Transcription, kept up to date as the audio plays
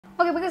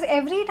Okay, because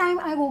every time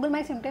I Google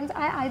my symptoms,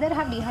 I either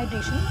have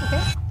dehydration, okay,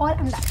 or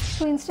I'm dying.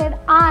 So instead,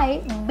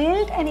 I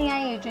built an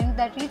AI agent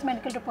that reads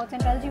medical reports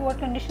and tells you what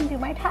conditions you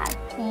might have.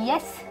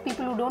 Yes,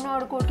 people who don't know how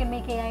to code can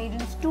make AI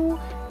agents too,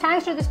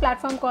 thanks to this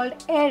platform called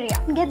Airia.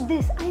 Get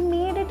this, I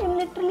made it in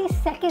literally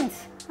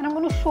seconds, and I'm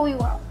going to show you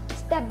how,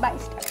 step by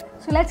step.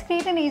 So let's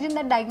create an agent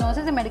that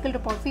diagnoses a medical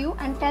report for you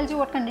and tells you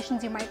what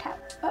conditions you might have.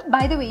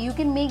 By the way, you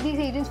can make these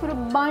agents for a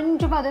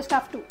bunch of other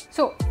stuff too.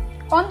 So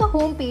on the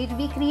home page,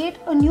 we create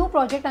a new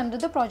project under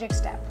the projects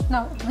tab.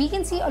 Now we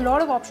can see a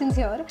lot of options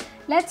here.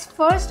 Let's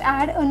first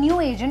add a new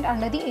agent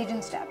under the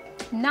agents tab.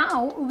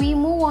 Now we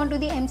move on to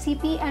the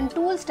MCP and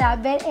tools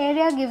tab, where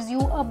Airia gives you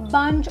a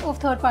bunch of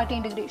third-party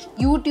integration.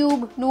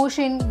 YouTube,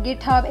 Notion,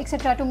 GitHub,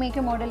 etc. to make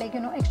your model like,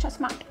 extra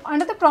smart.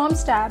 Under the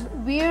prompts tab,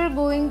 we're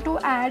going to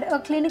add a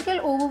clinical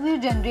overview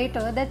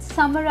generator that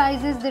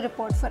summarizes the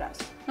report for us.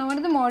 Now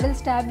under the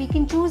models tab, we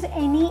can choose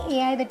any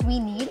AI that we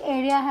need.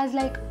 Airia has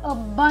like a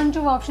bunch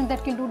of options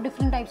that can do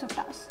different types of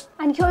tasks.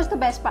 And here's the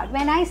best part.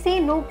 When I say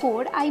no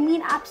code, I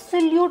mean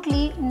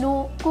absolutely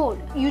no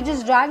code. You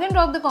just drag and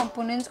drop the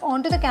components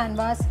onto the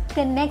canvas,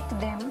 connect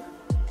them,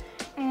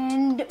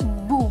 and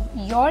boom,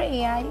 your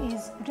AI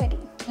is ready.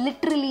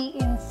 Literally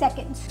in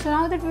seconds. So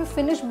now that we've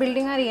finished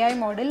building our AI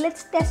model,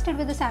 let's test it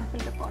with a sample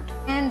report.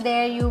 And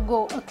there you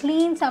go, a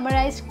clean,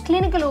 summarized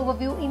clinical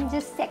overview in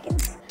just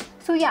seconds.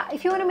 So yeah,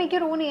 if you want to make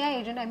your own AI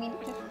agent, I mean,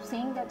 just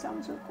saying that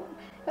sounds so cool.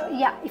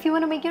 Yeah, if you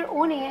want to make your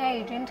own AI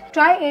agent,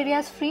 try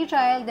Airia's free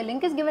trial. The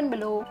link is given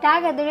below.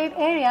 Tag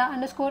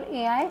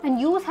 @Airia_AI and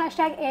use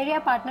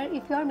 #AiriaPartner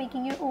if you are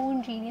making your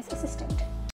own genius assistant.